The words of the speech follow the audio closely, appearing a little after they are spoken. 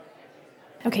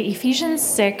Okay, Ephesians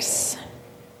 6,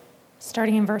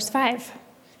 starting in verse 5.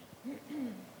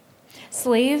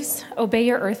 Slaves, obey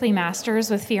your earthly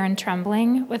masters with fear and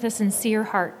trembling, with a sincere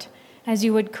heart, as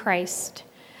you would Christ,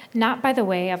 not by the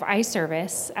way of eye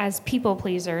service, as people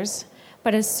pleasers,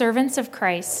 but as servants of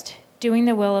Christ, doing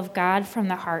the will of God from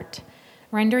the heart,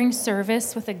 rendering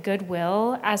service with a good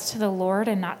will as to the Lord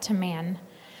and not to man,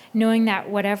 knowing that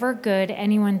whatever good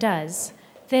anyone does,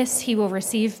 this he will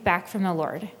receive back from the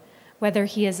Lord, whether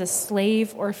he is a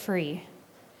slave or free.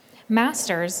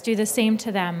 Masters, do the same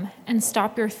to them, and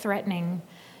stop your threatening,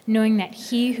 knowing that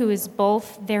he who is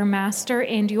both their master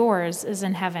and yours is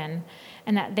in heaven,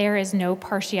 and that there is no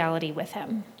partiality with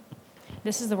him.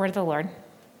 This is the word of the Lord.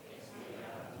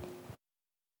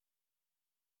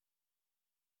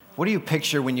 What do you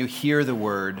picture when you hear the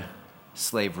word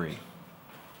slavery?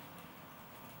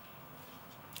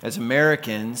 As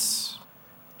Americans,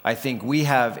 I think we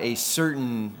have a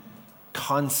certain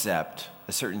concept,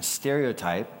 a certain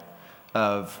stereotype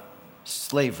of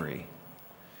slavery.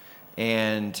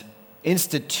 And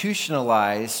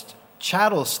institutionalized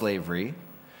chattel slavery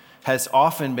has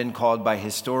often been called by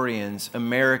historians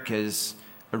America's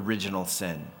original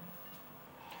sin.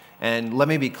 And let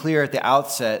me be clear at the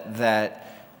outset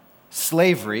that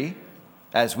slavery,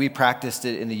 as we practiced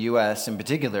it in the U.S. in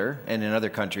particular and in other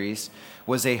countries,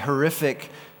 was a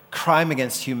horrific crime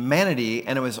against humanity,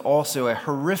 and it was also a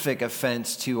horrific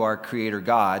offense to our Creator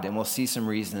God, and we'll see some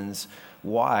reasons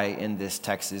why in this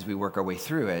text as we work our way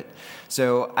through it.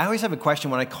 So I always have a question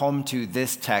when I come to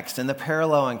this text and the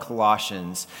parallel in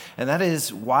Colossians, and that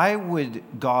is, why would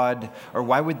God, or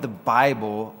why would the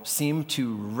Bible seem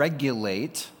to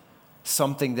regulate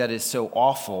something that is so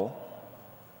awful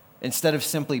instead of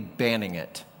simply banning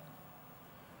it?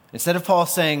 Instead of Paul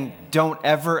saying, don't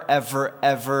ever, ever,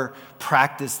 ever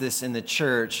practice this in the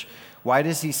church, why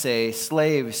does he say,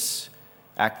 slaves,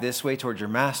 act this way towards your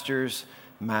masters,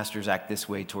 masters act this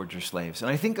way towards your slaves?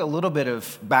 And I think a little bit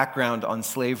of background on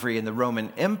slavery in the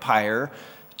Roman Empire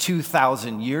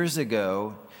 2,000 years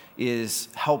ago is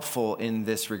helpful in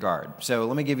this regard. So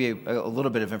let me give you a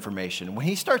little bit of information. When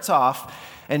he starts off,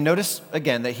 and notice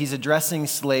again that he's addressing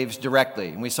slaves directly.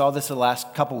 And we saw this the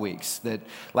last couple weeks, that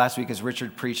last week as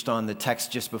Richard preached on the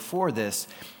text just before this,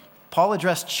 Paul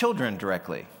addressed children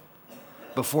directly.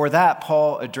 Before that,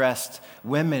 Paul addressed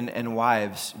women and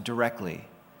wives directly,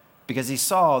 because he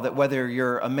saw that whether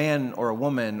you're a man or a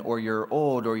woman, or you're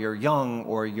old or you're young,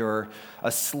 or you're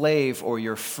a slave or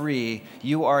you're free,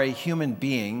 you are a human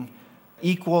being,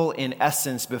 equal in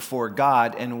essence before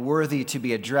God and worthy to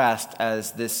be addressed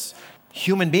as this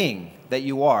human being that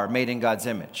you are, made in God's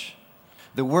image.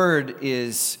 The word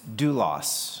is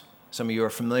doulos. Some of you are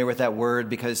familiar with that word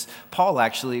because Paul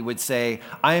actually would say,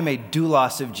 I am a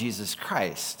doulos of Jesus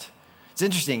Christ. It's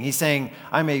interesting. He's saying,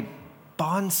 I'm a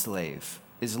bondslave,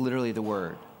 is literally the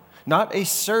word. Not a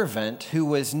servant who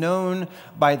was known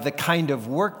by the kind of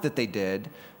work that they did,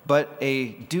 but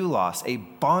a doulos, a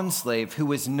bondslave who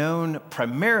was known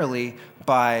primarily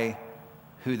by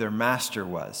who their master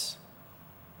was.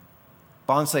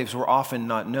 Bondslaves were often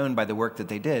not known by the work that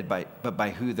they did, but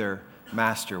by who their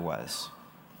master was.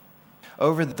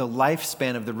 Over the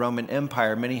lifespan of the Roman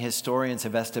Empire, many historians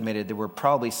have estimated there were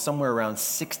probably somewhere around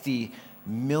 60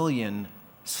 million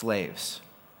slaves.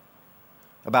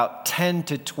 About 10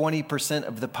 to 20%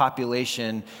 of the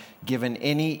population, given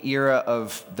any era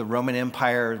of the Roman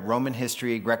Empire, Roman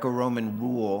history, Greco-Roman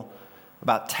rule,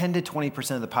 about 10 to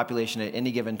 20% of the population at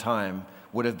any given time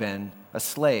would have been a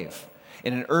slave.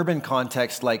 In an urban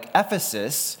context like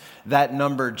Ephesus, that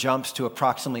number jumps to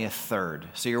approximately a third.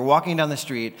 So you're walking down the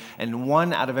street, and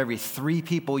 1 out of every 3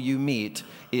 people you meet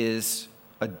is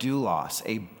a doulos,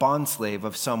 a bondslave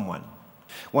of someone.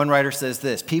 One writer says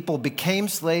this: people became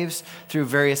slaves through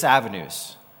various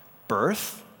avenues: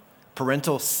 birth,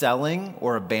 parental selling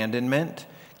or abandonment,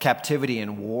 captivity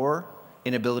and war,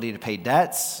 inability to pay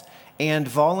debts, and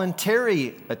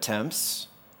voluntary attempts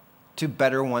to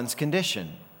better one's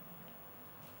condition.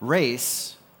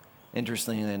 Race,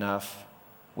 interestingly enough,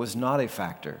 was not a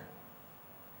factor.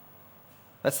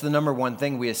 That's the number one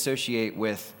thing we associate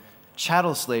with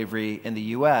chattel slavery in the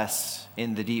U.S.,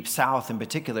 in the Deep South in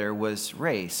particular, was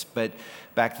race. But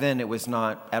back then, it was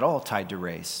not at all tied to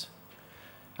race.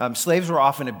 Slaves were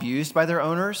often abused by their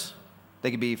owners. They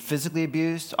could be physically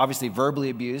abused, obviously verbally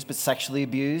abused, but sexually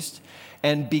abused.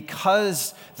 And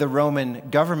because the Roman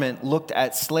government looked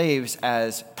at slaves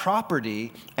as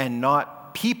property and not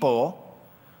people,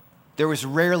 there was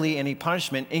rarely any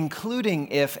punishment, including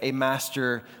if a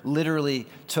master literally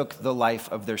took the life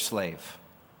of their slave.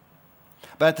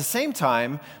 But at the same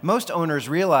time, most owners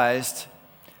realized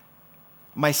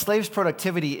My slave's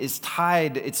productivity is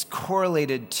tied, it's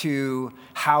correlated to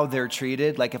how they're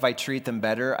treated. Like if I treat them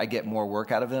better, I get more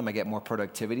work out of them, I get more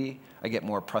productivity, I get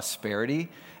more prosperity.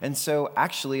 And so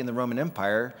actually in the Roman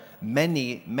Empire,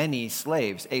 many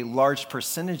slaves, a large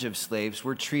percentage of slaves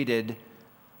were treated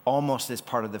almost as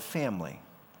part of the family.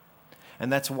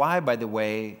 And that's why, by the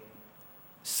way,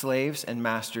 slaves and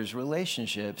masters'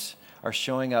 relationships are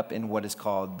showing up in what is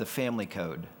called the family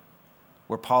code,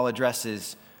 where Paul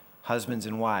addresses husbands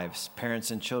and wives,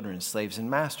 parents and children, slaves and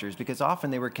masters, because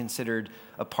often they were considered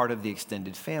a part of the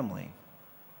extended family.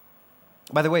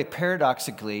 By the way,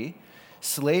 paradoxically,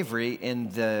 slavery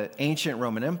in the ancient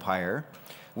Roman Empire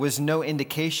was no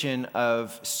indication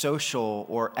of social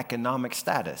or economic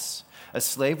status. A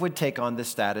slave would take on the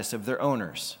status of their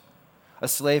owners. A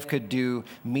slave could do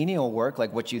menial work,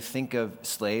 like what you think of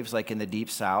slaves, like in the Deep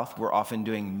South, were often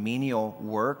doing menial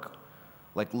work,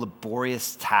 like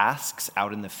laborious tasks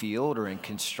out in the field or in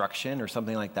construction or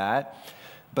something like that.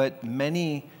 But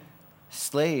many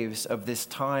slaves of this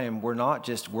time were not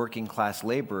just working class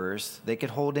laborers. They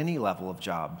could hold any level of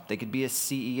job. They could be a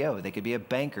CEO, they could be a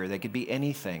banker, they could be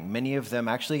anything. Many of them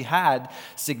actually had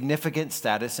significant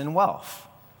status and wealth.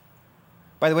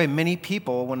 By the way, many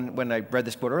people, when I read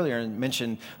this quote earlier and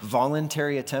mentioned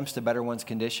voluntary attempts to better one's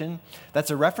condition,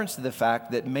 that's a reference to the fact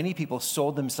that many people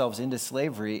sold themselves into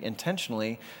slavery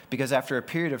intentionally because after a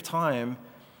period of time,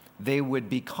 they would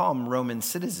become Roman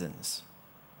citizens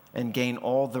and gain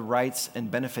all the rights and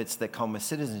benefits that come with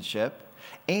citizenship.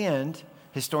 And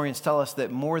historians tell us that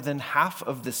more than half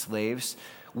of the slaves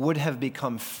would have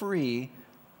become free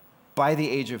by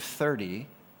the age of 30,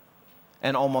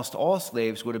 and almost all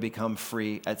slaves would have become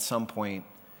free at some point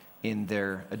in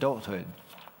their adulthood.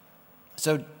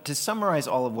 So to summarize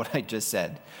all of what I just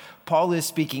said, Paul is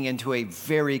speaking into a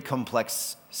very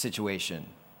complex situation.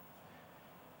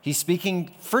 He's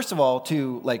speaking, first of all,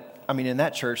 to in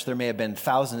that church, there may have been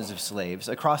thousands of slaves.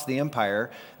 Across the empire,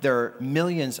 there are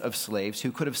millions of slaves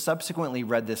who could have subsequently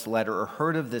read this letter or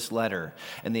heard of this letter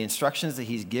and the instructions that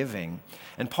he's giving.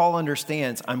 And Paul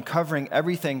understands, I'm covering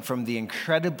everything from the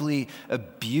incredibly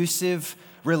abusive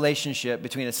relationship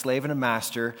between a slave and a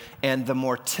master and the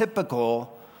more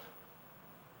typical,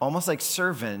 almost like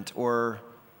servant or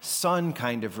son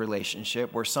kind of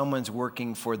relationship where someone's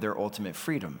working for their ultimate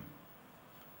freedom.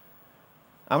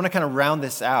 I'm going to kind of round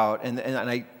this out, and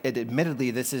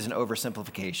admittedly, this is an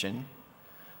oversimplification,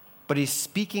 but he's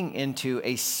speaking into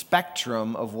a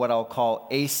spectrum of what I'll call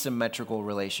asymmetrical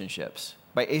relationships.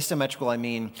 By asymmetrical, I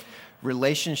mean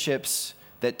relationships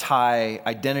that tie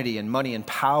identity and money and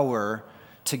power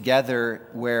together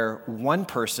where one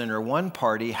person or one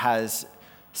party has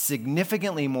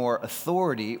significantly more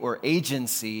authority or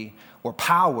agency or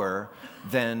power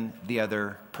than the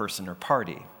other person or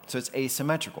party. So it's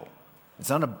asymmetrical. It's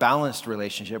not a balanced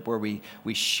relationship where we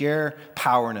share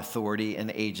power and authority and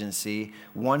agency.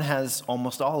 One has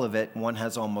almost all of it, one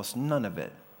has almost none of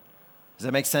it. Does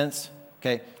that make sense?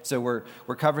 Okay, so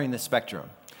we're covering the spectrum.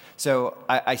 So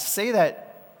I say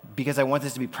that because I want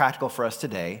this to be practical for us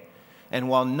today. And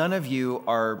while none of you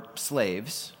are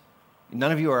slaves,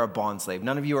 none of you are a bond slave,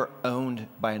 none of you are owned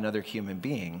by another human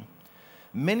being,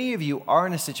 many of you are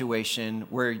in a situation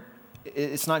where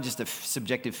it's not just a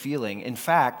subjective feeling. In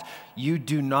fact, you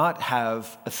do not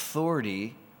have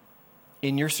authority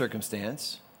in your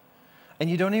circumstance, and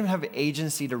you don't even have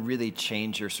agency to really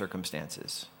change your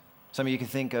circumstances. Some of you can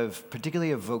think of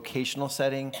particularly a vocational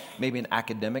setting, maybe an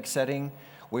academic setting,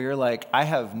 where you're like, I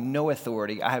have no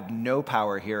authority, I have no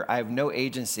power here, I have no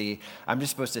agency, I'm just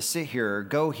supposed to sit here,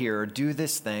 go here, do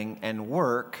this thing, and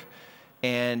work,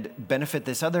 and benefit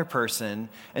this other person.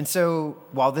 And so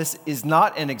while this is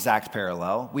not an exact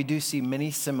parallel, we do see many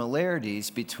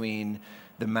similarities between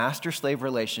the master-slave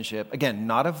relationship, again,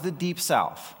 not of the Deep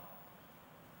South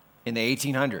in the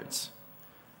 1800s,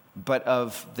 but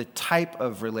of the type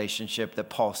of relationship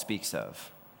that Paul speaks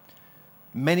of.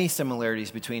 Many similarities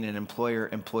between an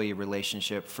employer-employee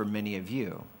relationship for many of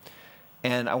you.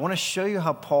 And I want to show you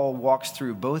how Paul walks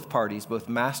through both parties, both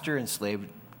master and slave,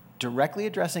 directly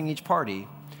addressing each party,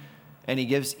 and he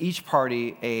gives each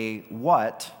party a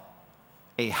what,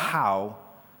 a how,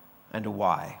 and a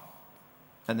why.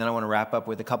 And then I want to wrap up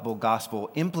with a couple gospel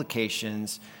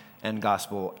implications and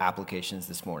gospel applications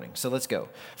this morning. So let's go.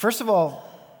 First of all,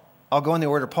 I'll go in the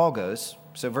order Paul goes.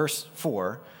 So verse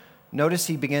 4, notice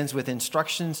he begins with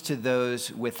instructions to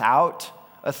those without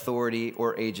authority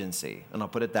or agency. And I'll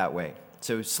put it that way.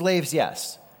 So slaves,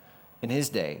 yes, in his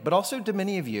day, but also to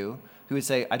many of you who would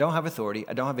say, I don't have authority,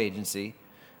 I don't have agency.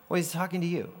 Well, he's talking to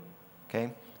you,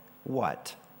 okay?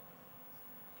 What?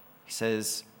 He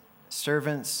says,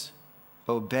 servants,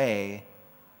 obey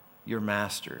your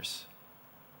masters.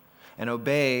 And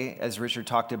obey, as Richard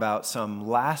talked about some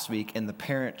last week in the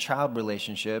parent-child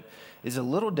relationship, is a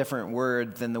little different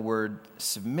word than the word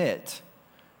submit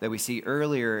that we see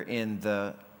earlier in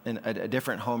a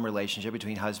different home relationship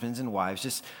between husbands and wives,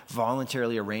 just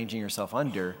voluntarily arranging yourself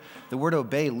under. The word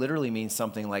obey literally means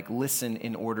something like listen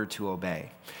in order to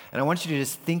obey. And I want you to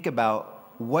just think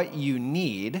about what you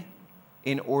need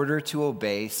in order to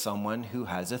obey someone who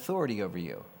has authority over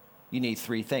you. You need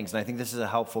three things, and I think this is a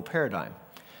helpful paradigm.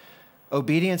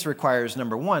 Obedience requires,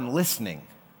 number one, listening.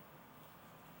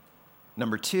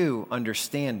 Number two,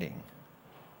 understanding.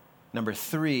 Number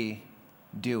three,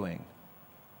 doing.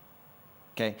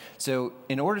 Okay, so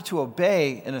in order to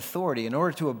obey an authority, in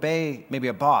order to obey maybe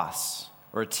a boss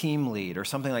or a team lead or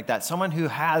something like that, someone who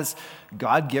has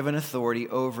God-given authority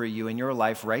over you in your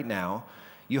life right now,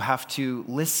 you have to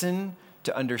listen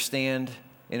to understand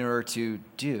in order to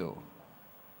do.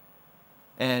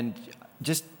 And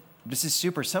just, this is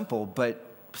super simple, but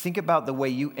think about the way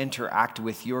you interact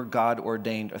with your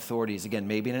God-ordained authorities. Again,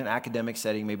 maybe in an academic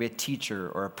setting, maybe a teacher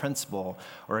or a principal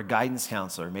or a guidance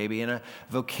counselor, maybe in a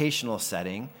vocational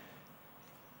setting.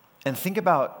 And think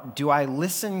about, do I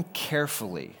listen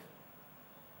carefully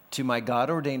to my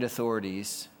God-ordained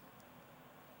authorities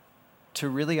to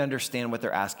really understand what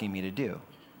they're asking me to do?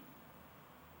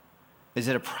 Is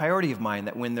it a priority of mine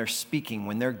that when they're speaking,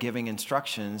 when they're giving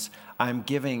instructions, I'm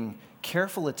giving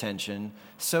careful attention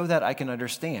so that I can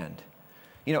understand?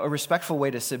 You know, a respectful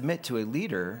way to submit to a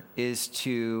leader is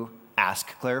to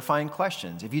ask clarifying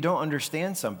questions. If you don't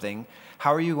understand something,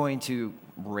 how are you going to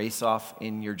race off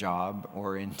in your job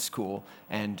or in school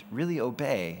and really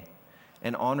obey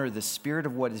and honor the spirit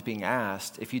of what is being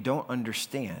asked if you don't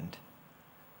understand?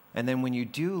 And then when you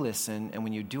do listen and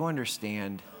when you do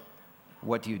understand,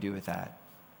 what do you do with that?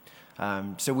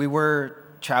 So we were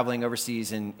traveling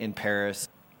overseas in Paris,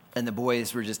 and the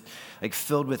boys were just like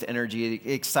filled with energy,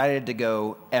 excited to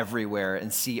go everywhere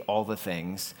and see all the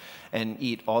things and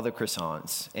eat all the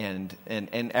croissants. And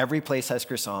every place has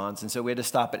croissants, and so we had to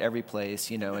stop at every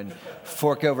place, you know, and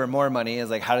fork over more money.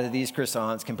 It's like, how do these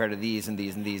croissants compare to these and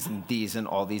these and these and these and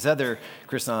all these other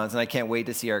croissants? And I can't wait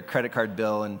to see our credit card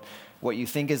bill, and what you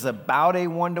think is about a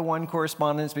 1-to-1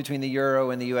 correspondence between the euro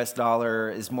and the US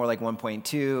dollar is more like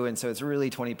 1.2, and so it's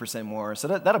really 20% more. So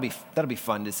that'll be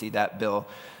fun to see that bill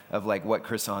of like what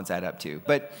croissants add up to.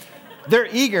 But they're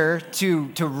eager to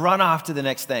run off to the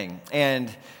next thing. And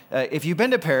if you've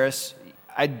been to Paris,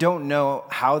 I don't know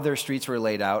how their streets were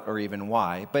laid out or even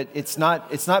why, but it's not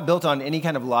built on any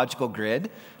kind of logical grid.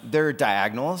 There are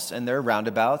diagonals and there are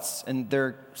roundabouts and there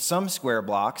are some square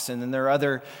blocks and then there are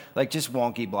other like just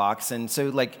wonky blocks. And so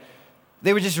like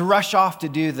they would just rush off to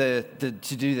do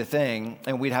the thing,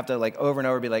 and we'd have to like over and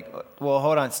over be like, well,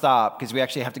 hold on, stop, because we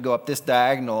actually have to go up this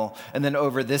diagonal and then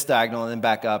over this diagonal and then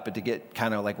back up to get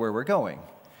kind of like where we're going.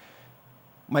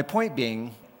 My point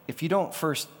being, if you don't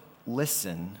first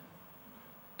listen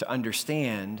to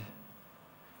understand,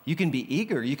 you can be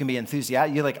eager, you can be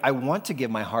enthusiastic. You're like, I want to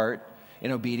give my heart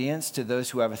in obedience to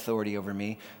those who have authority over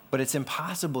me, but it's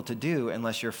impossible to do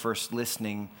unless you're first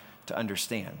listening to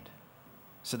understand.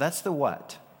 So that's the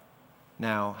what.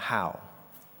 Now, how?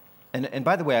 And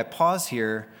by the way, I pause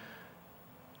here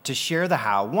to share the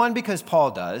how. One, because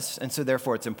Paul does, and so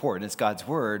therefore it's important. It's God's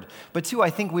word. But two, I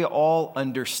think we all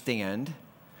understand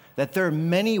that there are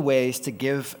many ways to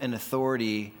give an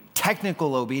authority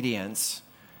technical obedience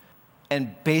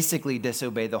and basically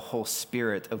disobey the whole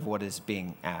spirit of what is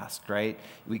being asked, right?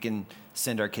 We can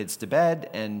send our kids to bed,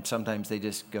 and sometimes they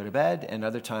just go to bed, and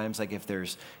other times, like if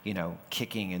there's, you know,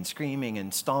 kicking and screaming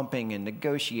and stomping and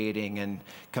negotiating and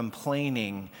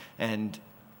complaining and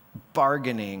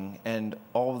bargaining and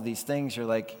all of these things, you're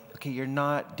like, okay, you're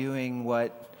not doing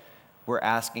what we're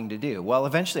asking to do. Well,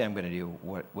 eventually I'm going to do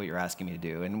what you're asking me to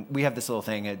do. And we have this little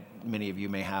thing that many of you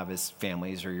may have as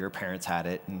families, or your parents had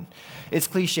it. And it's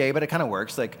cliche, but it kind of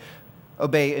works. Like,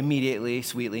 obey immediately,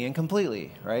 sweetly, and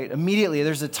completely, right? Immediately,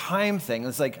 there's a time thing.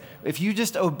 It's like, if you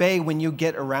just obey when you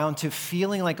get around to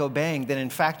feeling like obeying, then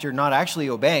in fact, you're not actually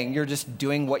obeying. You're just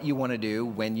doing what you want to do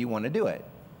when you want to do it.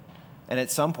 And at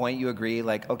some point, you agree,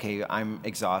 like, okay, I'm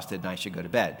exhausted and I should go to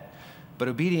bed. But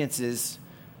obedience is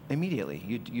immediately.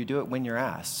 You do it when you're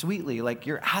asked. Sweetly, like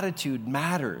your attitude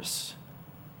matters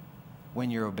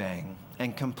when you're obeying.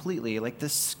 And completely, like the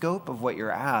scope of what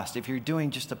you're asked, if you're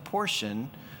doing just a portion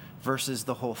versus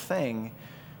the whole thing,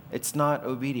 it's not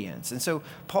obedience. And so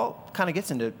Paul kind of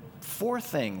gets into 4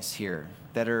 things here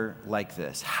that are like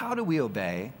this. How do we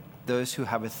obey those who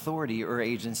have authority or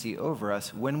agency over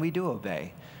us when we do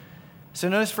obey? So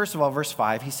notice, first of all, verse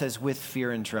 5, he says, with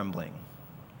fear and trembling.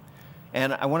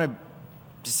 And I want to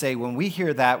to say when we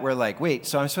hear that, we're like, wait,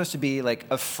 so I'm supposed to be like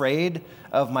afraid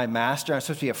of my master? I'm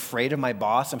supposed to be afraid of my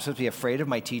boss? I'm supposed to be afraid of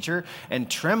my teacher? And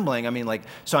trembling, I mean, like,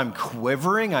 so I'm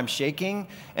quivering, I'm shaking.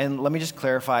 And let me just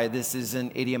clarify, this is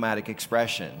an idiomatic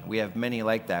expression. We have many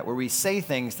like that, where we say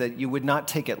things that you would not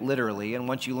take it literally. And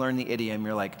once you learn the idiom,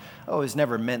 you're like, oh, it's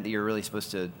never meant that you're really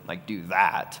supposed to like do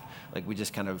that. Like we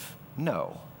just kind of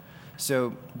know.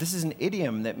 So this is an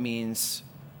idiom that means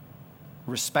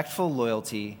respectful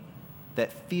loyalty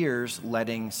that fears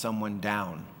letting someone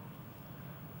down.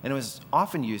 And it was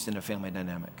often used in a family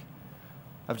dynamic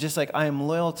of just like, I am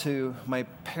loyal to my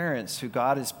parents who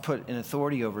God has put in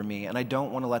authority over me, and I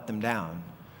don't want to let them down.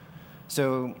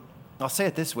 So I'll say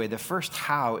it this way. The first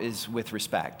how is with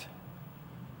respect.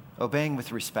 Obeying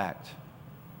with respect.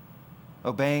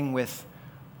 Obeying with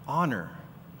honor.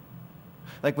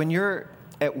 Like when you're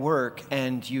at work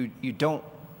and you don't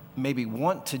maybe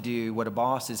want to do what a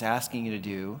boss is asking you to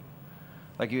do,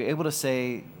 like you're able to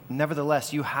say,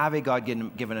 nevertheless, you have a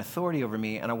God-given authority over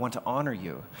me, and I want to honor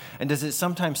you. And does it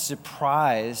sometimes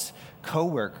surprise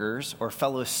coworkers or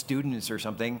fellow students or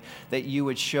something that you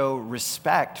would show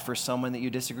respect for someone that you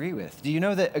disagree with? Do you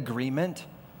know that agreement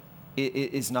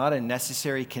is not a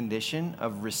necessary condition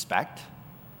of respect?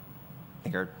 I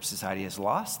think our society has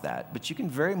lost that. But you can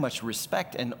very much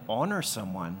respect and honor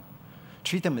someone,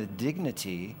 treat them with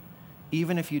dignity,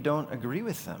 even if you don't agree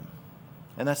with them.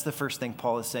 And that's the first thing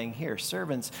Paul is saying here.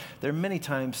 Servants, there are many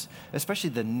times, especially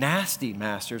the nasty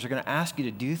masters, are going to ask you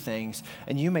to do things,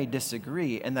 and you may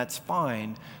disagree, and that's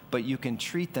fine, but you can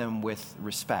treat them with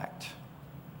respect.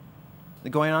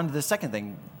 Going on to the second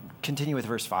thing, continue with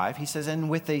verse 5. He says, and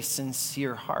with a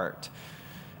sincere heart.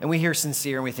 And we hear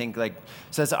sincere, and we think, like,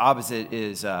 so that's the opposite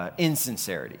is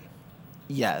insincerity.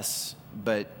 Yes,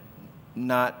 but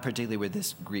not particularly with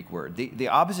this Greek word. The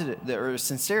opposite, or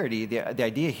sincerity, the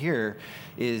idea here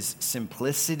is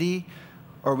simplicity,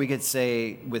 or we could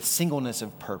say with singleness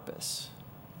of purpose.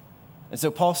 And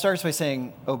so Paul starts by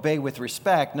saying, obey with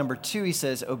respect. Number two, he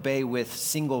says, obey with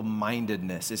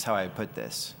single-mindedness is how I put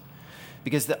this.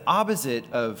 Because the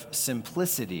opposite of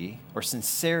simplicity or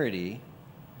sincerity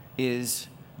is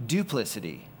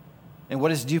duplicity. And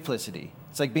what is duplicity?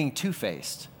 It's like being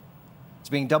two-faced. It's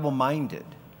being double-minded.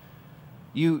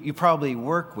 You probably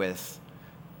work with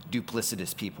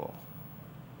duplicitous people.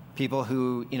 People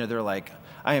who, they're like,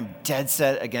 I am dead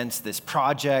set against this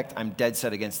project. I'm dead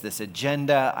set against this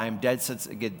agenda. I'm dead set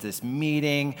against this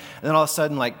meeting. And then all of a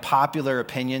sudden, like, popular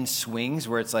opinion swings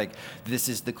where it's like, this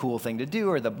is the cool thing to do,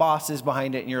 or the boss is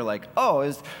behind it. And you're like,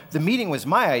 oh, the meeting was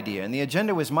my idea and the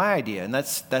agenda was my idea. And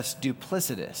that's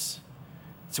duplicitous.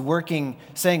 It's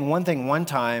saying one thing one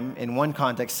time in one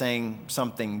context, saying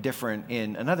something different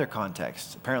in another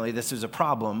context. Apparently, this was a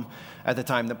problem at the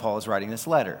time that Paul is writing this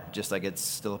letter, just like it's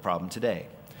still a problem today.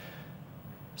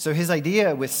 So his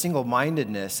idea with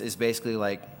single-mindedness is basically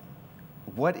like,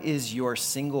 what is your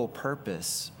single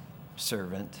purpose,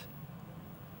 servant,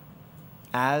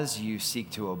 as you seek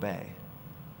to obey?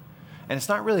 And it's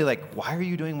not really like, why are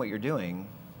you doing what you're doing?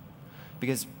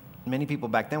 Because many people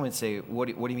back then would say, what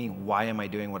do you mean, why am I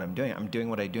doing what I'm doing? I'm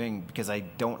doing what I'm doing because I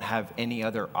don't have any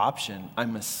other option.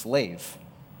 I'm a slave.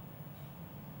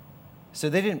 So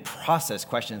they didn't process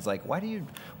questions like, why do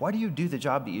you do the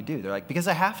job that you do? They're like, because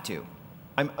I have to.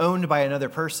 I'm owned by another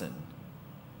person.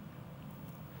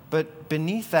 But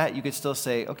beneath that, you could still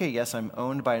say, okay, yes, I'm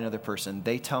owned by another person.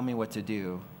 They tell me what to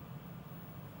do.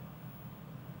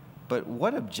 But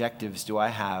what objectives do I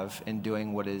have in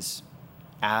doing what is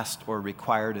asked or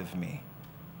required of me?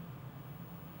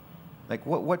 Like,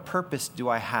 what purpose do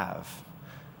I have?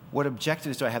 What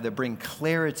objectives do I have that bring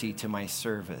clarity to my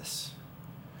service?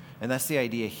 And that's the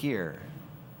idea here,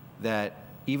 that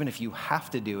even if you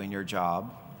have to do in your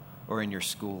job or in your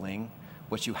schooling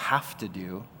what you have to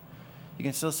do, you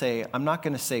can still say, I'm not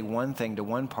going to say one thing to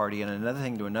one party and another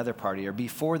thing to another party, or be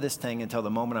for this thing until the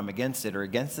moment I'm against it, or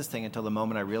against this thing until the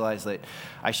moment I realize that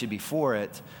I should be for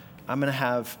it. I'm going to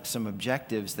have some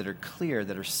objectives that are clear,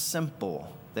 that are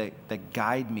simple, that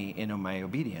guide me in my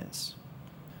obedience.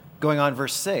 Going on,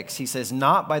 verse 6, he says,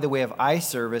 not by the way of eye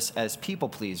service as people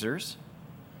pleasers.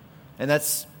 And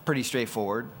that's pretty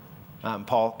straightforward.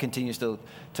 Paul continues to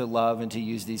love and to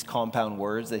use these compound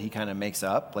words that he kind of makes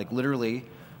up, like literally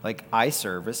like eye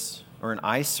service or an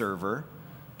eye server,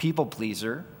 people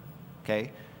pleaser,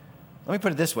 okay? Let me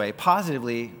put it this way.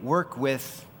 Positively, work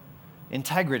with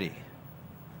integrity.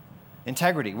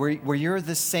 Integrity, where you're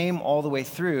the same all the way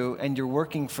through and you're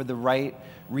working for the right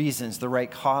reasons, the right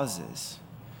causes.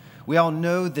 We all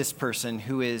know this person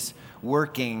who is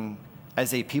working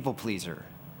as a people pleaser.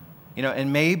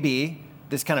 And maybe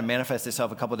this kind of manifests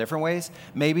itself a couple different ways.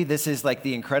 Maybe this is like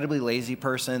the incredibly lazy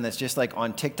person that's just like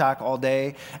on TikTok all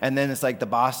day, and then it's like the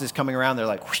boss is coming around, they're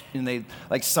like, whoosh, and they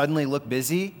like suddenly look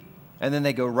busy, and then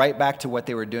they go right back to what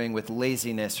they were doing with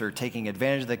laziness or taking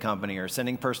advantage of the company or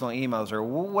sending personal emails or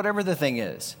whatever the thing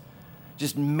is.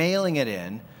 Just mailing it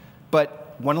in,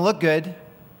 but want to look good,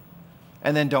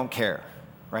 and then don't care,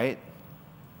 right?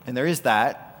 And there is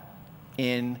that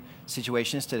in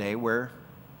situations today where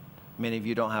many of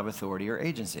you don't have authority or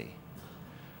agency.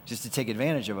 Just to take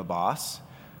advantage of a boss,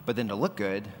 but then to look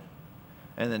good,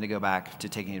 and then to go back to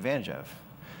taking advantage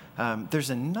of. There's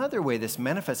another way this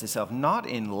manifests itself, not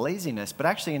in laziness, but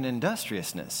actually in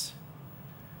industriousness.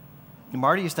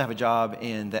 Marty used to have a job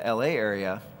in the LA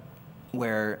area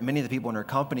where many of the people in her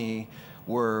company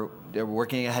were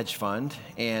working at a hedge fund,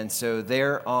 and so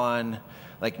they're on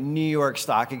like New York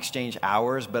Stock Exchange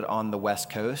hours, but on the West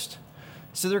Coast.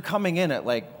 So they're coming in at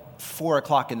like 4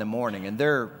 o'clock in the morning, and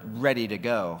they're ready to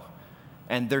go.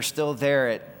 And they're still there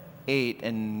at 8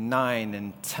 and 9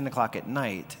 and 10 o'clock at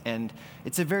night. And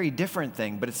it's a very different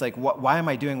thing, but it's like, why am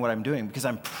I doing what I'm doing? Because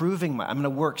I'm proving I'm going to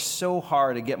work so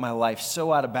hard to get my life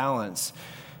so out of balance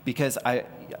because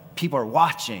people are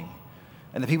watching.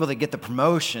 And the people that get the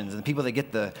promotions and the people that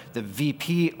get the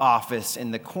VP office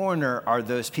in the corner are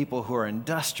those people who are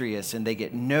industrious, and they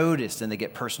get noticed and they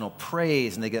get personal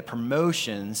praise and they get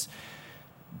promotions,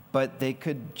 but they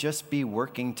could just be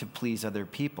working to please other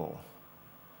people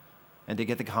and to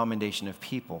get the commendation of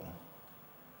people.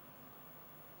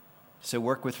 So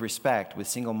work with respect, with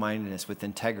single-mindedness, with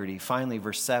integrity. Finally,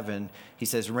 verse 7, he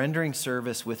says, rendering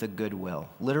service with a good will.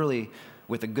 Literally,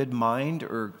 with a good mind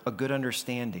or a good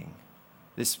understanding.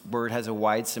 This word has a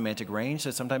wide semantic range,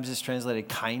 so sometimes it's translated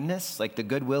kindness, like the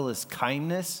goodwill is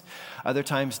kindness. Other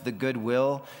times the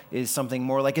goodwill is something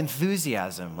more like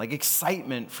enthusiasm, like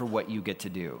excitement for what you get to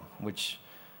do, which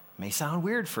may sound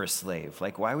weird for a slave.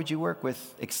 Like, why would you work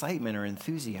with excitement or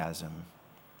enthusiasm?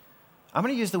 I'm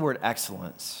going to use the word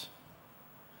excellence.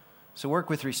 So work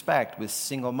with respect, with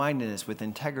single-mindedness, with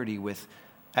integrity, with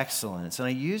excellence. And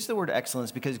I use the word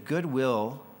excellence because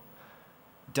goodwill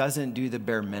doesn't do the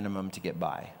bare minimum to get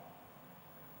by.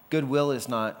 Goodwill is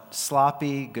not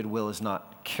sloppy. Goodwill is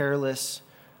not careless.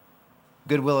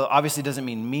 Goodwill obviously doesn't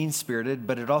mean mean-spirited,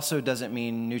 but it also doesn't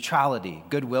mean neutrality.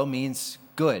 Goodwill means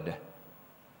good,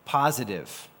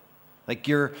 positive. Like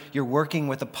you're working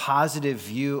with a positive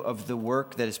view of the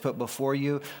work that is put before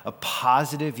you, a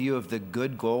positive view of the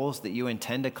good goals that you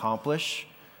intend to accomplish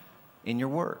in your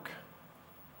work.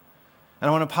 And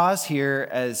I want to pause here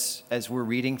as we're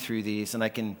reading through these, and I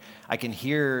can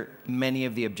hear many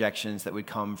of the objections that would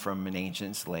come from an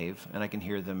ancient slave, and I can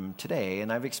hear them today,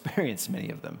 and I've experienced many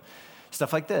of them.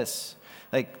 Stuff like this.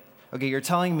 Like, okay, you're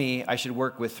telling me I should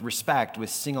work with respect,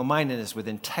 with single-mindedness, with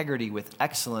integrity, with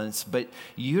excellence, but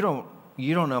you don't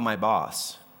know my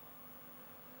boss.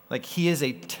 Like, he is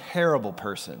a terrible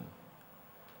person,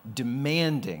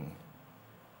 demanding,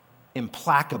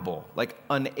 implacable, like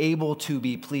unable to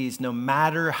be pleased no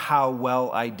matter how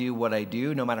well I do what I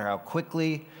do, no matter how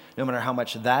quickly, no matter how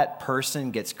much that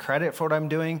person gets credit for what I'm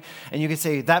doing. And you could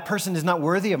say, that person is not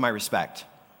worthy of my respect.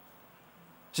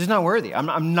 She's not worthy.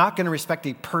 I'm not going to respect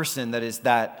a person that is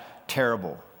that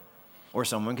terrible. Or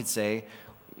someone could say,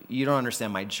 you don't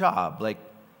understand my job. Like,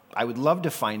 I would love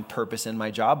to find purpose in my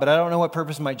job, but I don't know what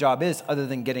purpose my job is other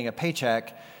than getting a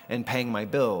paycheck and paying my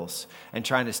bills and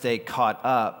trying to stay caught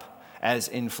up as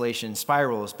inflation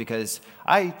spirals, because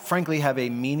I frankly have a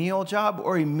menial job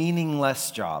or a meaningless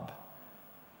job.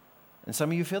 And some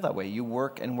of you feel that way. You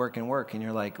work and work and work, and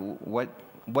you're like,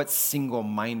 what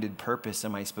single-minded purpose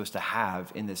am I supposed to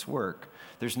have in this work?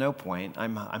 There's no point.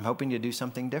 I'm hoping to do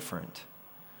something different.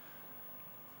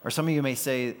 Or some of you may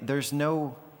say, there's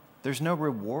no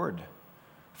reward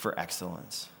for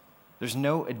excellence. There's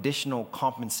no additional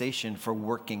compensation for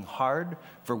working hard,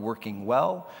 for working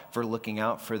well, for looking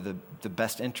out for the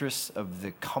best interests of the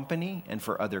company and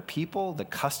for other people, the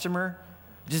customer.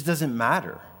 It just doesn't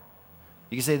matter.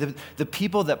 You can say the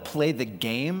people that play the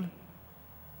game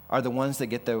are the ones that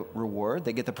get the reward,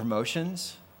 they get the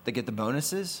promotions, they get the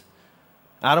bonuses.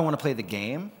 I don't want to play the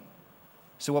game.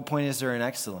 So what point is there in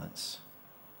excellence?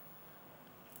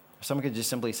 Someone could just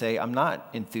simply say, I'm not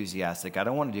enthusiastic. I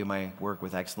don't want to do my work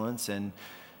with excellence. And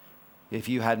if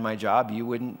you had my job, you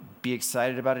wouldn't be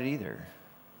excited about it either.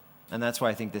 And that's why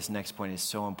I think this next point is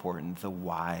so important, the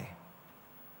why.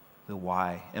 The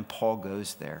why. And Paul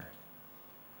goes there.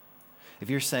 If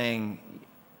you're saying,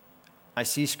 I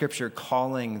see Scripture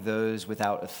calling those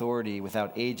without authority,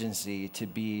 without agency, to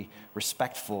be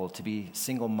respectful, to be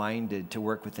single-minded, to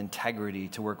work with integrity,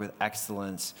 to work with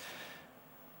excellence,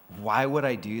 why would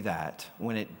I do that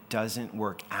when it doesn't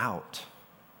work out?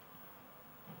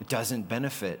 It doesn't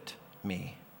benefit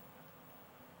me.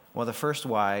 Well, the first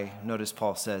why, notice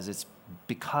Paul says, it's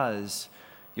because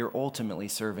you're ultimately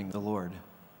serving the Lord.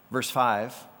 Verse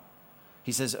 5,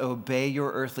 he says, obey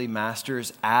your earthly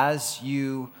masters as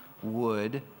you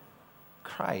would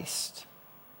Christ.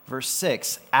 Verse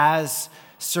 6, as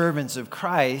servants of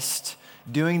Christ,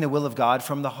 doing the will of God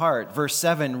from the heart. Verse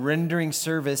 7, rendering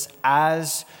service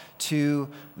as to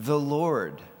the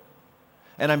Lord.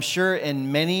 And I'm sure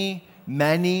in many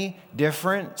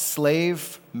different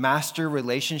slave-master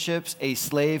relationships, a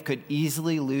slave could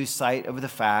easily lose sight of the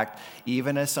fact,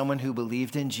 even as someone who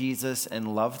believed in Jesus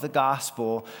and loved the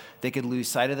gospel, they could lose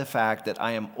sight of the fact that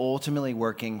I am ultimately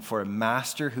working for a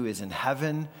master who is in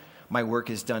heaven. My work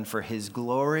is done for his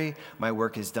glory. My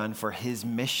work is done for his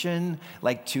mission,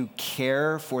 like to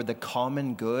care for the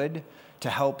common good, to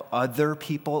help other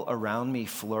people around me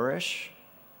flourish.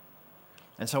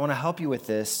 And so I want to help you with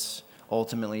this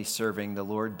ultimately serving the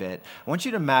Lord bit. I want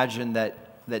you to imagine that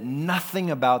nothing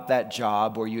about that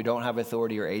job where you don't have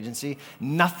authority or agency,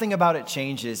 nothing about it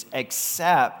changes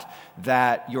except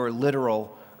that your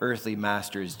literal earthly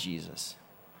master is Jesus.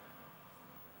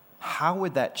 How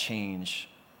would that change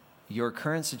your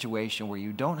current situation where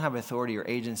you don't have authority or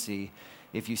agency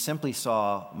if you simply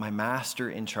saw my master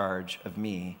in charge of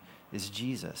me is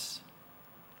Jesus?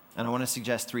 And I want to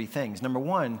suggest three things. Number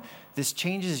one, this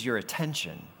changes your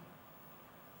attention,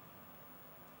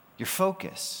 your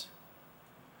focus.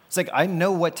 It's like, I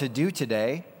know what to do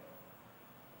today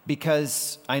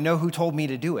because I know who told me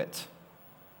to do it.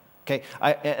 Okay,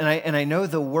 I know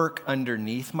the work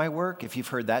underneath my work, if you've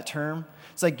heard that term.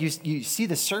 It's like you see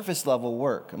the surface level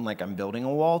work. I'm building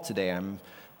a wall today. I'm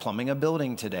plumbing a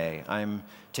building today. I'm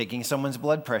taking someone's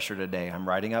blood pressure today. I'm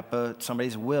writing up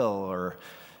somebody's will, or,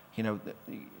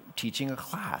 teaching a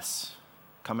class,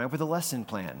 coming up with a lesson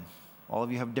plan. All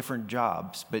of you have different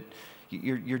jobs, but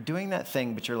you're doing that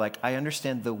thing, but you're like, I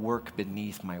understand the work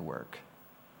beneath my work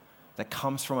that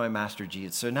comes from my master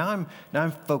Jesus. So now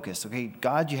I'm focused. Okay,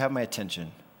 God, you have my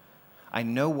attention. I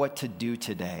know what to do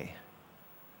today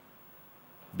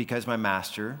because my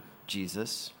master,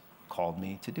 Jesus, called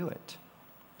me to do it.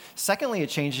 Secondly, it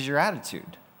changes your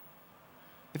attitude.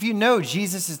 If you know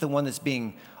Jesus is the one that's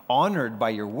being honored by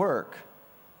your work,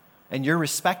 and you're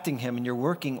respecting him and you're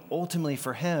working ultimately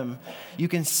for him, you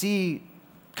can see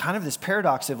kind of this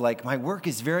paradox of like, my work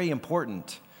is very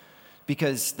important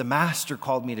because the master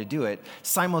called me to do it.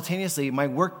 Simultaneously, my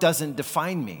work doesn't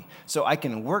define me. So I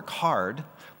can work hard,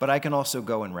 but I can also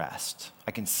go and rest.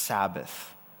 I can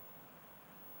Sabbath.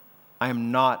 I am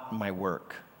not my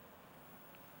work.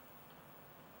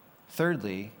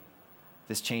 Thirdly,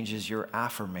 this changes your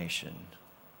affirmation.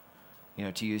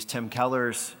 To use Tim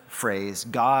Keller's phrase,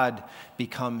 God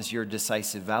becomes your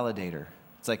decisive validator.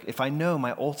 It's like, if I know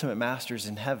my ultimate master's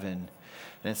in heaven,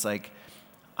 and it's like,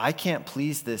 I can't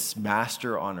please this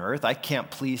master on earth. I can't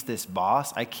please this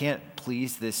boss. I can't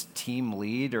please this team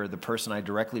lead or the person I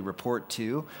directly report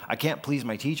to. I can't please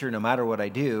my teacher no matter what I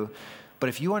do. But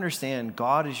if you understand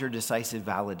God is your decisive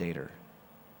validator,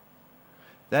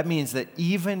 that means that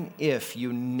even if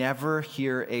you never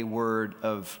hear a word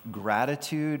of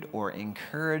gratitude or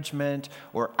encouragement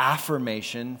or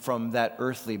affirmation from that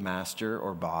earthly master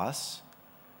or boss,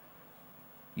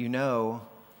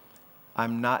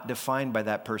 I'm not defined by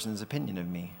that person's opinion of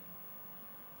me.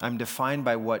 I'm defined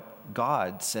by what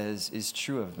God says is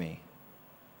true of me.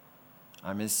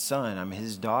 I'm his son. I'm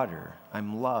his daughter.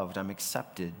 I'm loved. I'm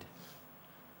accepted.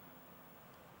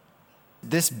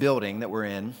 This building that we're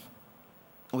in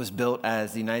was built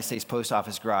as the United States Post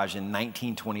Office garage in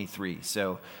 1923.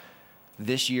 So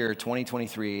this year,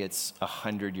 2023, it's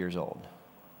 100 years old.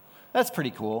 That's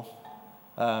pretty cool.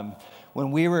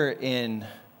 When we were in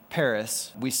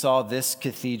Paris, we saw this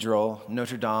cathedral,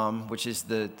 Notre Dame, which is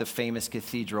the famous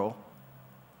cathedral.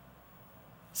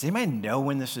 Does anybody know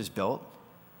when this was built?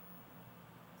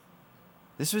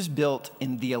 This was built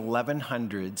in the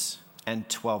 1100s and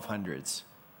 1200s.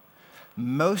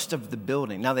 Most of the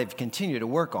building, now they've continued to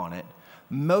work on it,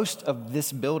 most of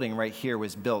this building right here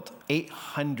was built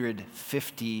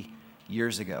 850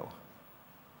 years ago.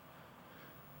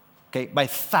 Okay, by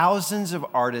thousands of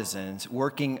artisans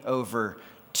working over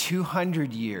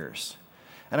 200 years.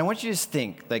 And I want you to just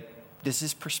think, like, this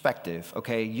is perspective,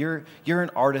 okay? You're an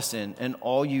artisan, and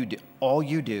all you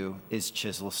do is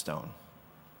chisel stone.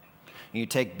 And you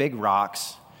take big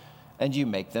rocks, and you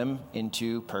make them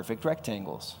into perfect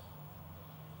rectangles.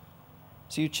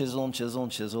 So you chisel and chisel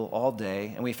and chisel all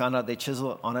day, and we found out they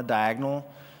chisel on a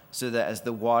diagonal so that as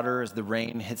the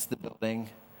rain hits the building,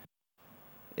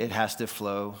 it has to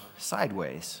flow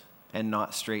sideways and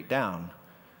not straight down,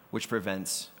 which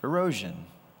prevents erosion.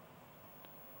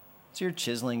 So you're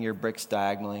chiseling your bricks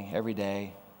diagonally every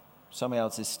day. Somebody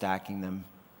else is stacking them.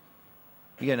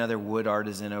 You get another wood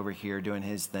artisan over here doing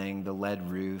his thing, the lead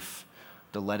roof,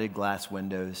 the leaded glass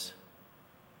windows.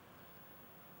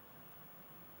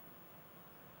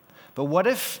 But what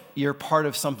if you're part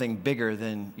of something bigger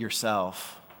than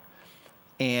yourself?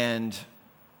 And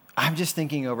I'm just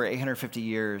thinking over 850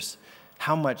 years,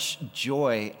 how much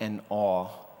joy and awe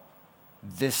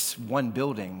this one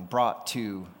building brought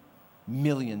to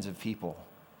millions of people.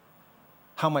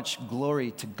 How much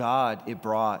glory to God it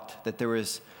brought that there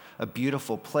was a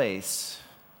beautiful place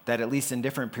that, at least in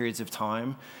different periods of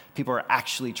time, people are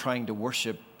actually trying to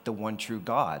worship the one true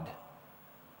God.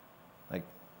 Like,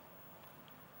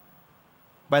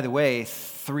 by the way,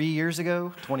 3 years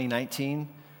ago, 2019,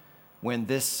 when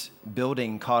this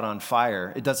building caught on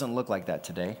fire, it doesn't look like that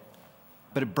today,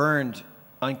 but it burned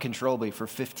uncontrollably for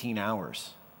 15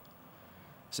 hours.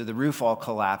 So the roof all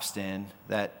collapsed in.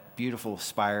 That beautiful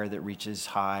spire that reaches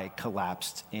high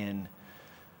collapsed in.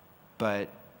 But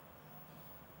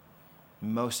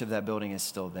most of that building is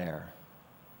still there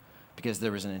because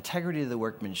there was an integrity to the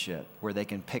workmanship where they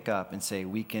can pick up and say,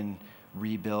 we can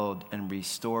rebuild and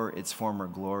restore its former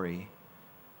glory.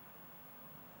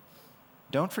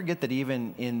 Don't forget that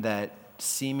even in that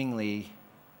seemingly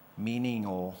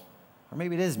menial, or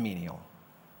maybe it is menial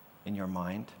in your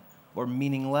mind, or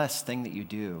meaningless thing that you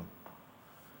do,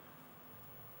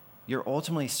 you're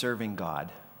ultimately serving God.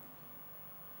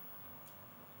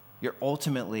 You're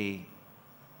ultimately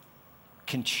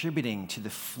contributing to the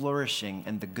flourishing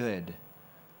and the good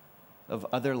of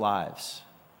other lives.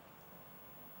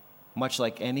 Much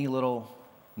like any little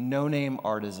no-name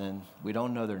artisan, we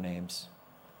don't know their names,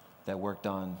 that worked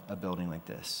on a building like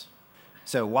this.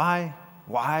 So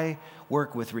why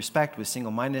work with respect, with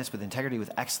single-mindedness, with integrity,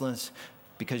 with excellence?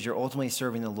 Because you're ultimately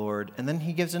serving the Lord. And then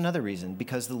he gives another reason,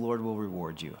 because the Lord will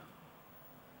reward you.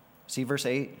 See verse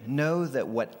 8, know that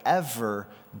whatever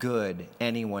good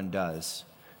anyone does,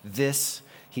 this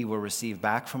he will receive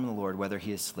back from the Lord, whether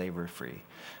he is slave or free.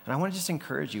 And I want to just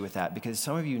encourage you with that, because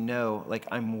some of you know, like,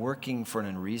 I'm working for an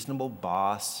unreasonable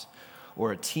boss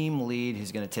or a team lead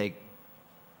who's going to take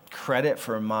credit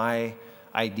for my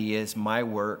ideas, my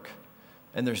work,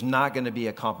 and there's not going to be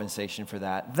a compensation for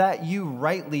that you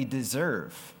rightly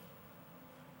deserve.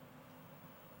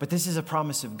 But this is a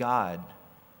promise of God.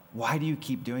 Why do you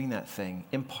keep doing that thing?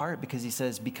 In part because he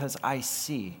says, because I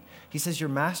see. He says, your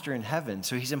master in heaven.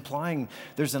 So he's implying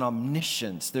there's an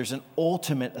omniscience, there's an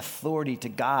ultimate authority to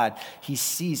God. He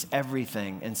sees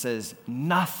everything and says,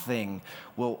 nothing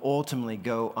will ultimately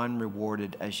go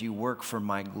unrewarded as you work for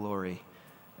my glory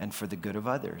and for the good of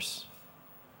others.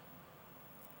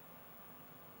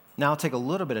 Now I'll take a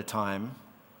little bit of time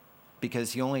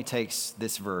because he only takes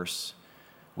this verse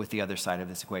with the other side of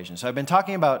this equation. So I've been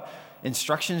talking about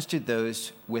instructions to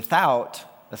those without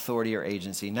authority or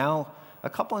agency. Now, a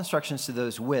couple instructions to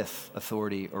those with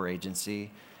authority or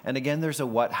agency. And again, there's a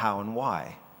what, how, and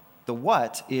why. The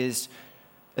what is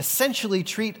essentially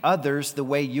treat others the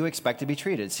way you expect to be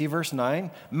treated. See verse 9?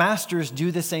 Masters,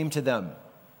 do the same to them.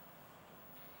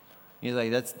 You're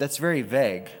like, that's very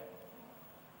vague.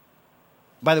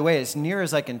 By the way, as near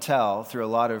as I can tell through a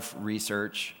lot of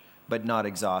research, but not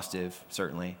exhaustive,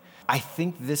 certainly, I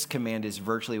think this command is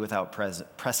virtually without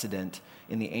precedent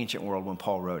in the ancient world when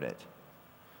Paul wrote it.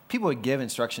 People would give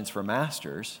instructions for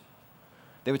masters.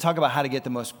 They would talk about how to get the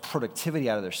most productivity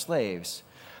out of their slaves.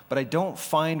 But I don't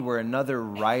find where another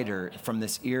writer from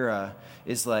this era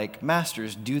is like,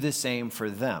 masters, do the same for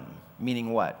them.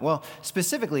 Meaning what? Well,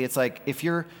 specifically, it's like if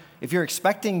you're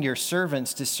expecting your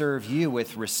servants to serve you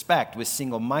with respect, with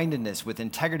single-mindedness, with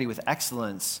integrity, with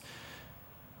excellence,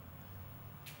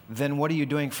 then what are you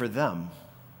doing for them?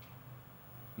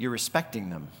 You're respecting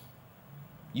them.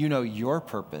 You know your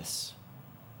purpose.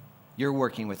 You're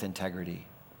working with integrity,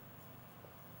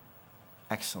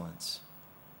 excellence.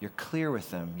 You're clear with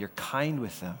them. You're kind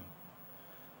with them.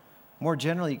 More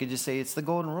generally, you could just say it's the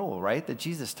golden rule, right, that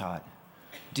Jesus taught.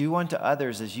 Do unto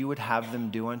others as you would have them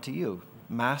do unto you.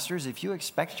 Masters, if you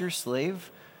expect your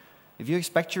slave, if you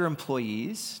expect your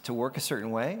employees to work a certain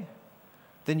way,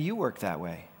 then you work that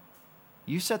way.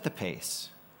 You set the pace.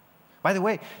 By the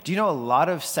way, do you know a lot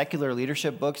of secular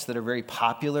leadership books that are very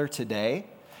popular today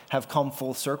have come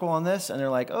full circle on this, and they're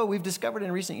like, oh, we've discovered in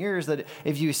recent years that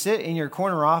if you sit in your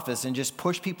corner office and just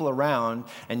push people around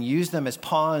and use them as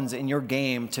pawns in your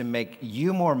game to make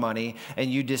you more money, and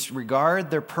you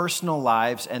disregard their personal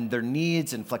lives and their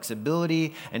needs and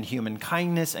flexibility and human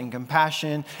kindness and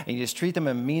compassion, and you just treat them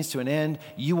as a means to an end,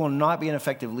 you will not be an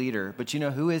effective leader. But you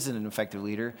know who isn't an effective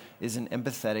leader? Is an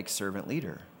empathetic servant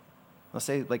leader. Let's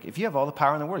say, like, if you have all the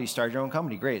power in the world, you start your own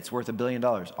company, great, it's worth $1 billion,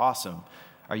 awesome.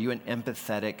 Are you an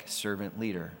empathetic servant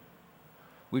leader?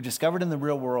 We've discovered in the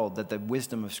real world that the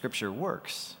wisdom of Scripture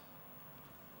works.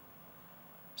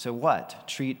 So what?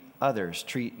 Treat others,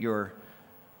 treat your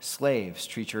slaves,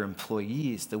 treat your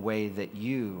employees the way that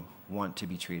you want to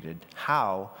be treated.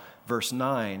 How? Verse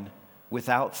 9,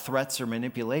 without threats or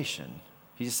manipulation.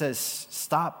 He just says,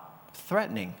 stop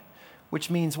threatening, which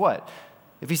means what?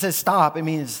 If he says stop, it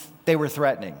means they were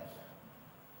threatening.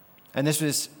 And this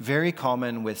was very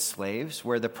common with slaves,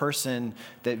 where the person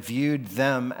that viewed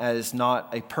them as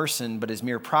not a person but as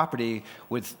mere property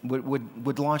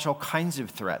would launch all kinds of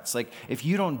threats. Like, if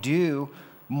you don't do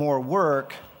more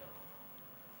work,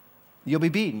 you'll be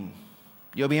beaten.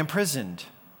 You'll be imprisoned.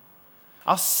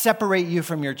 I'll separate you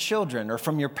from your children or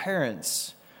from your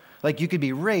parents. Like, you could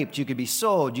be raped, you could be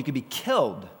sold, you could be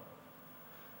killed.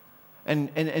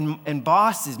 And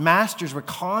bosses, masters were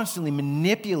constantly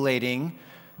manipulating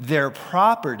their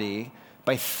property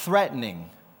by threatening.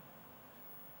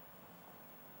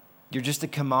 You're just a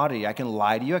commodity. I can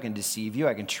lie to you, I can deceive you,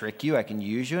 I can trick you, I can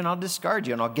use you, and I'll discard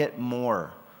you, and I'll get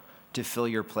more to fill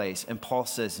your place. And Paul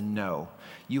says, no,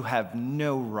 you have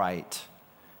no right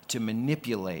to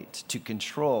manipulate, to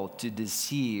control, to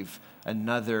deceive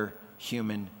another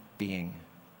human being.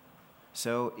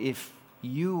 So if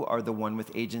you are the one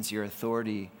with agency or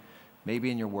authority,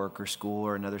 maybe in your work or school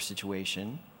or another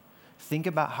situation, think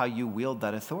about how you wield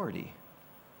that authority.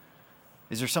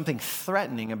 Is there something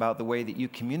threatening about the way that you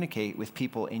communicate with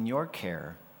people in your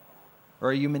care? Or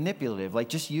are you manipulative? Like,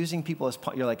 just using people as,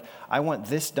 you're like, I want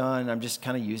this done, I'm just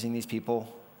kind of using these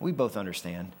people. We both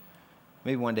understand.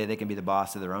 Maybe one day they can be the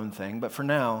boss of their own thing, but for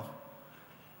now,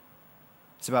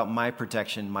 it's about my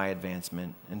protection, my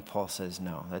advancement. And Paul says,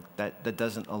 no, that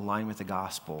doesn't align with the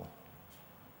gospel.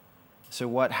 So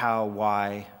what, how,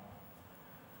 why?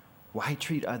 Why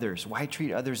treat others? Why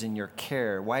treat others in your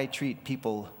care? Why treat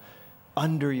people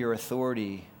under your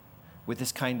authority with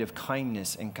this kind of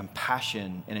kindness and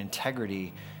compassion and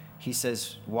integrity? He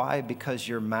says, why? Because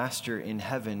your master in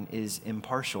heaven is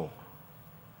impartial.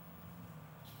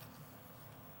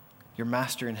 Your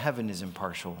master in heaven is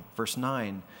impartial. Verse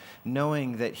 9,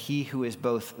 knowing that he who is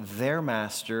both their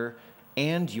master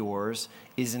and yours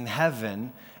is in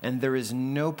heaven, and there is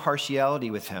no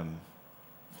partiality with him.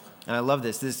 And I love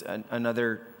this. This is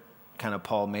another kind of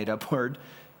Paul made-up word.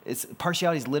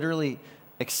 Partiality is literally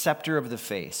acceptor of the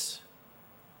face.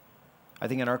 I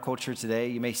think in our culture today,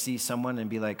 you may see someone and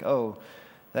be like, oh,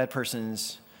 that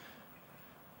person's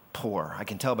poor. I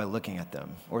can tell by looking at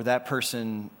them. Or that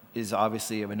person is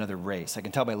obviously of another race. I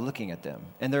can tell by looking at them.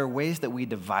 And there are ways that we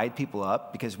divide people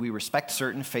up because we respect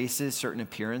certain faces, certain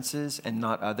appearances, and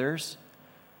not others.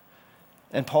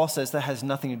 And Paul says that has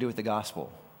nothing to do with the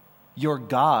gospel. Your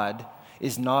God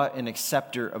is not an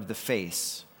acceptor of the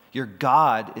face. Your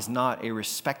God is not a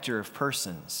respecter of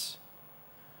persons.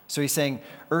 So he's saying,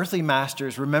 earthly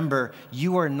masters, remember,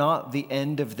 you are not the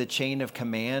end of the chain of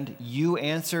command. You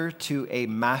answer to a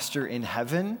master in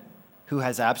heaven who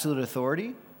has absolute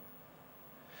authority.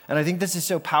 And I think this is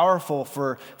so powerful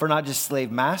for not just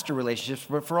slave-master relationships,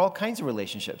 but for all kinds of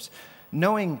relationships.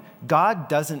 Knowing God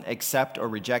doesn't accept or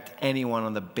reject anyone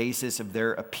on the basis of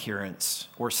their appearance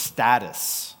or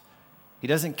status. He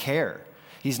doesn't care.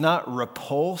 He's not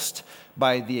repulsed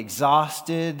by the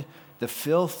exhausted, the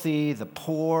filthy, the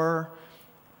poor.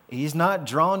 He's not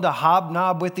drawn to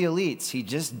hobnob with the elites. He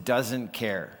just doesn't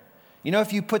care. You know,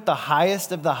 if you put the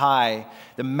highest of the high,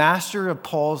 the master of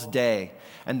Paul's day,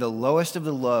 and the lowest of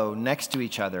the low next to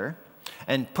each other,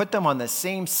 and put them on the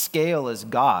same scale as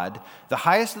God, the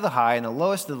highest of the high and the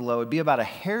lowest of the low would be about a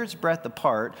hair's breadth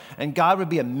apart, and God would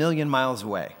be 1,000,000 miles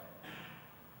away.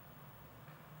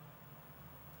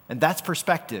 And that's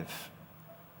perspective.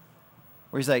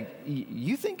 Where he's like,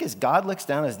 you think as God looks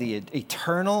down as the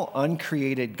eternal,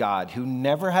 uncreated God who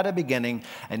never had a beginning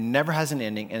and never has an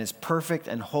ending and is perfect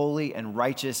and holy and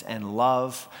righteous and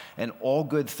love and all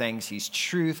good things. He's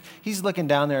truth. He's looking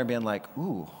down there and being like,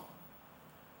 ooh.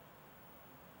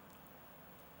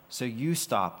 So you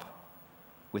stop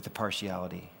with the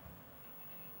partiality.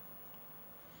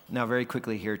 Now, very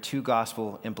quickly here, 2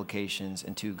 gospel implications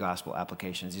and 2 gospel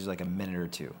applications. These are like a minute or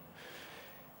two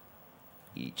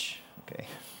each.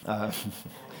 Okay.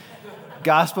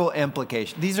 Gospel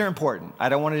implication. These are important. I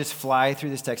don't want to just fly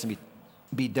through this text and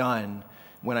be done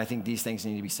when I think these things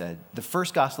need to be said. The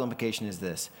first gospel implication is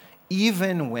this: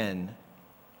 even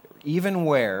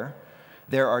where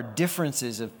there are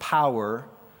differences of power,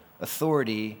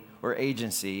 authority, or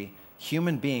agency,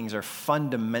 human beings are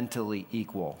fundamentally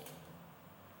equal.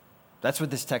 That's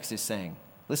what this text is saying.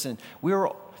 Listen,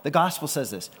 the gospel says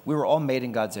this: we were all made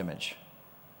in God's image.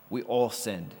 We all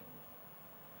sinned.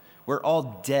 We're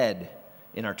all dead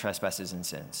in our trespasses and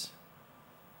sins.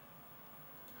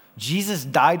 Jesus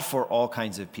died for all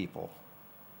kinds of people.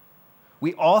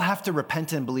 We all have to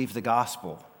repent and believe the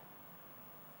gospel.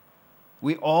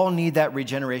 We all need that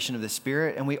regeneration of the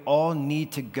Spirit, and we all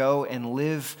need to go and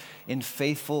live in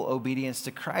faithful obedience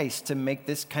to Christ to make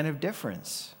this kind of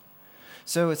difference.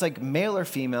 So it's like male or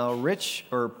female, rich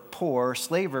or poor,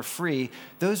 slave or free.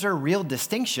 Those are real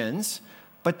distinctions,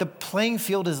 but the playing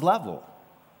field is level.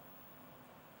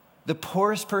 The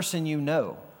poorest person you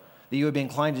know that you would be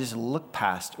inclined to just look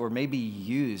past or maybe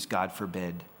use, God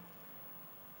forbid,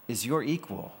 is your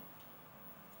equal.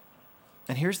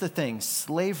 And here's the thing: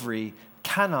 slavery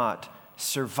cannot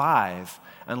survive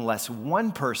unless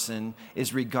one person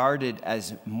is regarded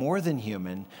as more than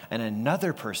human and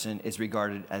another person is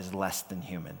regarded as less than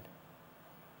human.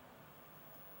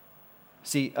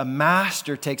 See, a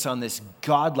master takes on this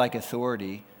godlike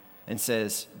authority and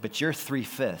says, but you're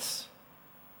 3/5.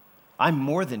 I'm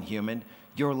more than human,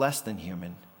 you're less than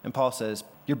human. And Paul says,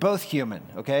 you're both human,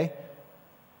 okay?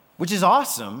 Which is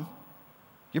awesome.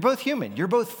 You're both human. You're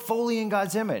both fully in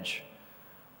God's image.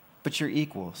 But you're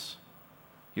equals.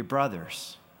 You're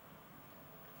brothers.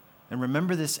 And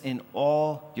remember this in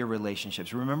all your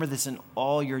relationships. Remember this in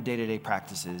all your day-to-day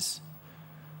practices.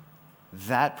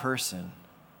 That person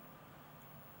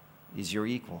is your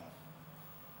equal.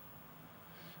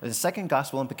 The second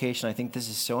gospel implication, I think this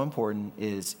is so important,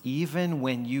 is even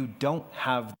when you don't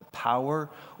have the power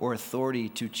or authority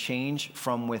to change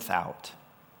from without,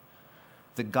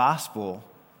 the gospel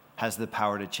has the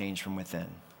power to change from within.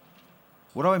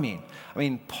 What do I mean? I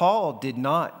mean, Paul did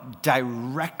not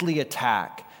directly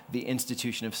attack the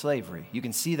institution of slavery. You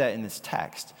can see that in this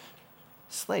text.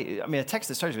 A text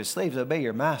that starts with slaves, obey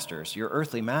your masters, your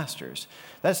earthly masters.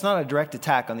 That's not a direct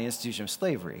attack on the institution of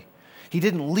slavery. He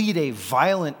didn't lead a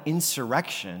violent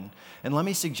insurrection, and let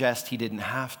me suggest he didn't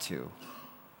have to.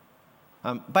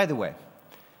 By the way,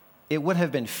 it would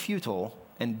have been futile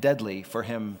and deadly for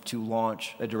him to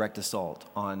launch a direct assault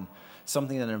on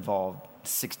something that involved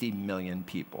 60 million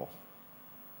people.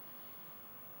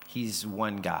 He's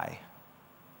one guy.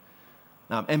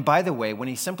 And by the way, when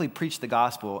he simply preached the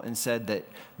gospel and said that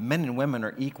men and women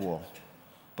are equal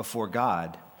before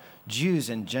God, Jews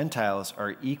and Gentiles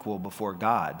are equal before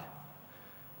God,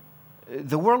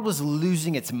 the world was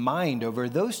losing its mind over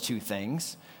those two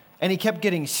things, and he kept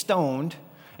getting stoned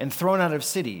and thrown out of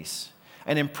cities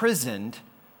and imprisoned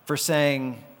for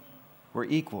saying we're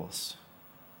equals.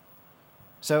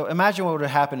 So imagine what would have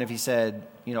happened if he said,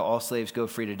 all slaves go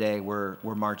free today, we're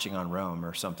marching on Rome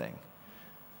or something.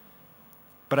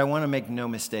 But I want to make no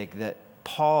mistake that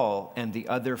Paul and the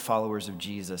other followers of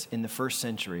Jesus in the first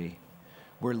century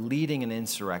were leading an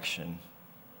insurrection.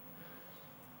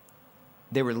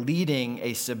 They were leading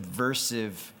a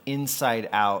subversive,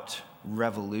 inside-out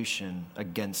revolution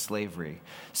against slavery.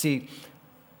 See,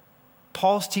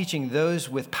 Paul's teaching those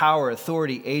with power,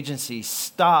 authority, agency,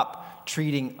 stop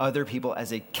treating other people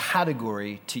as a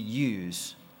category to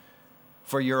use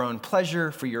for your own pleasure,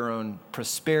 for your own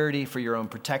prosperity, for your own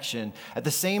protection. At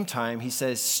the same time, he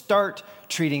says, start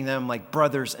treating them like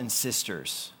brothers and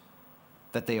sisters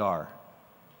that they are.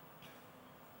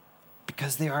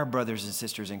 Because they are brothers and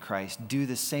sisters in Christ, do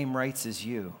the same rights as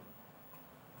you.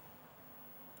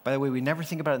 By the way, we never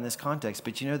think about it in this context,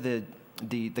 but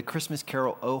the Christmas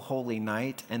carol, O Holy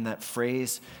Night, and that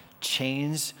phrase,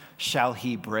 chains shall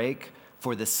he break,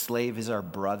 for the slave is our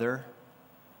brother.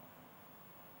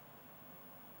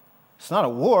 It's not a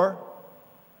war,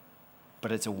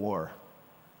 but it's a war.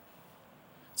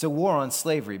 It's a war on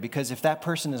slavery, because if that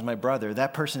person is my brother,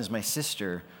 that person is my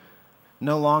sister,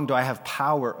 no longer do I have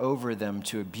power over them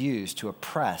to abuse, to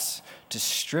oppress, to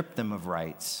strip them of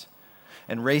rights.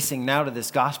 And racing now to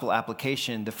this gospel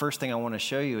application, the first thing I want to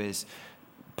show you is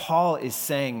Paul is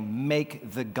saying,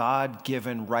 make the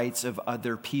God-given rights of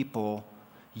other people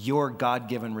your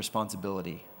God-given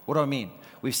responsibility. What do I mean?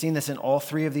 We've seen this in all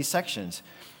three of these sections.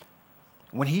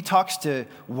 When he talks to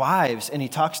wives and he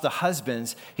talks to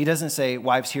husbands, he doesn't say,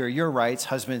 wives, here are your rights,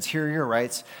 husbands, here are your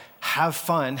rights. Have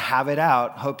fun, have it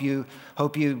out. Hope you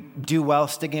do well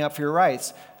sticking up for your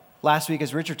rights. Last week,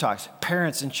 as Richard talks,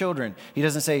 parents and children. He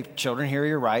doesn't say, children, here are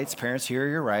your rights. Parents, here are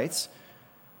your rights.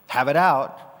 Have it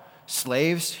out.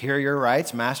 Slaves, here are your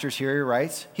rights. Masters, here are your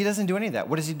rights. He doesn't do any of that.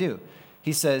 What does he do?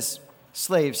 He says,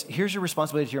 slaves, here's your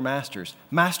responsibility to your masters.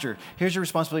 Master, here's your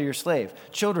responsibility to your slave.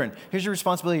 Children, here's your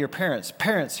responsibility to your parents.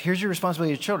 Parents, here's your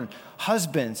responsibility to your children.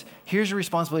 Husbands, here's your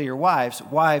responsibility to your wives.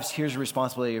 Wives, here's your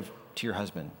responsibility to your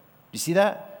husband. Do you see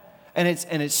that? And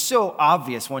it's so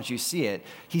obvious once you see it.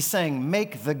 He's saying,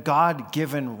 make the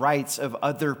God-given rights of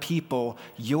other people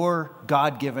your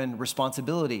God-given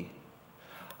responsibility.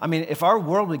 I mean, if our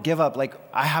world would give up, like,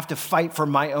 I have to fight for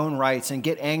my own rights and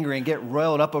get angry and get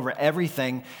roiled up over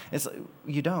everything, it's like,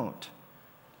 you don't.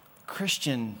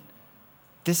 Christian,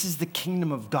 this is the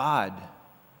kingdom of God.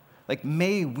 Like,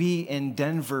 may we in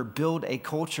Denver build a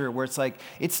culture where it's like,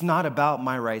 it's not about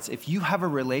my rights. If you have a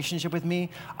relationship with me,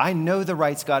 I know the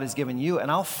rights God has given you,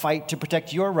 and I'll fight to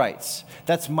protect your rights.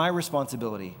 That's my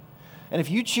responsibility. And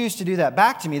if you choose to do that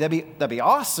back to me, that'd be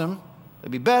awesome.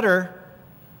 That'd be better.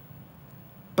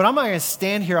 But I'm not going to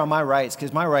stand here on my rights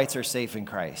because my rights are safe in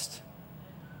Christ.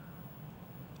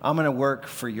 I'm going to work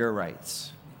for your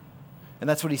rights. And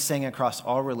that's what he's saying across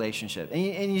all relationships.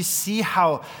 And you see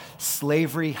how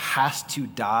slavery has to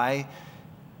die.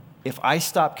 If I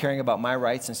stop caring about my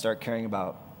rights and start caring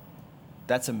about,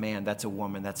 that's a man, that's a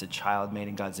woman, that's a child made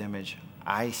in God's image,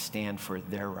 I stand for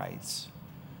their rights.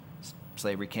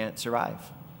 Slavery can't survive.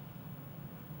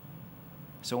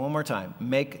 So one more time,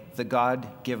 make the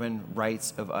God-given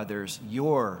rights of others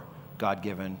your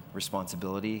God-given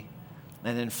responsibility.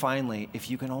 And then finally,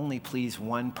 if you can only please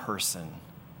one person,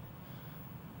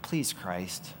 please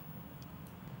Christ.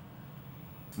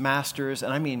 Masters,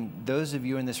 and I mean those of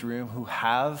you in this room who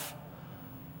have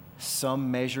some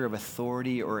measure of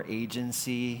authority or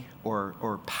agency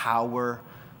or power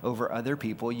over other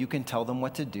people, you can tell them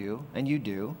what to do, and you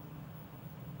do.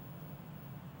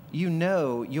 You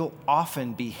know you'll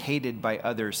often be hated by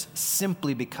others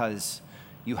simply because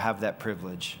you have that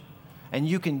privilege, and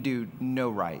you can do no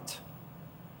right.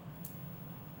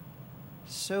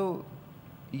 So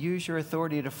use your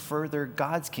authority to further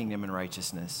God's kingdom and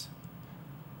righteousness.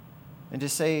 And to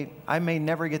say, I may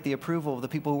never get the approval of the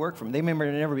people who work for me. They may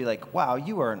never be like, wow,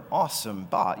 you are an awesome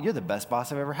boss. You're the best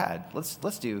boss I've ever had.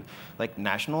 Let's do like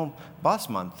National Boss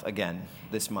Month again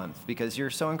this month because you're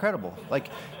so incredible. Like,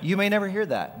 you may never hear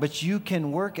that, but you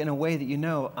can work in a way that you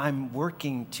know, I'm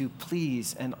working to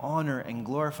please and honor and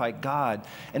glorify God.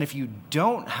 And if you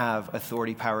don't have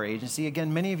authority, power, agency,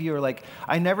 again, many of you are like,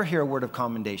 I never hear a word of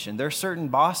commendation. There are certain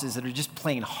bosses that are just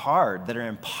plain hard, that are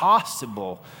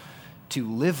impossible to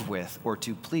live with or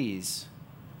to please.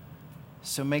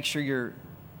 So make sure you're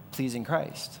pleasing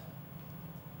Christ.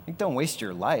 Don't waste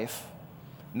your life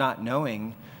not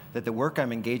knowing that the work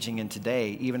I'm engaging in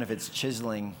today, even if it's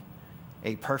chiseling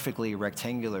a perfectly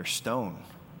rectangular stone,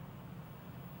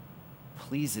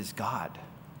 pleases God.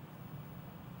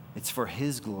 It's for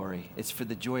His glory. It's for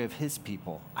the joy of His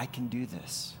people. I can do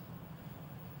this.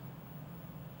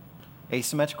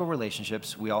 Asymmetrical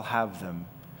relationships, we all have them.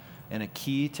 And a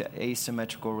key to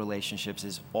asymmetrical relationships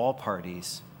is all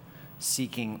parties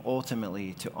seeking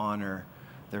ultimately to honor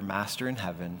their master in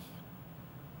heaven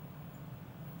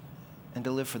and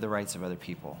to live for the rights of other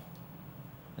people.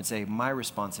 And say, my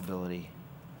responsibility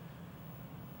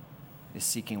is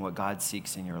seeking what God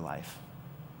seeks in your life.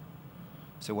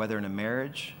 So whether in a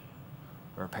marriage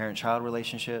or a parent-child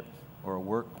relationship or a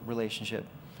work relationship,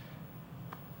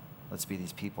 let's be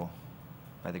these people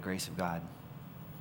by the grace of God.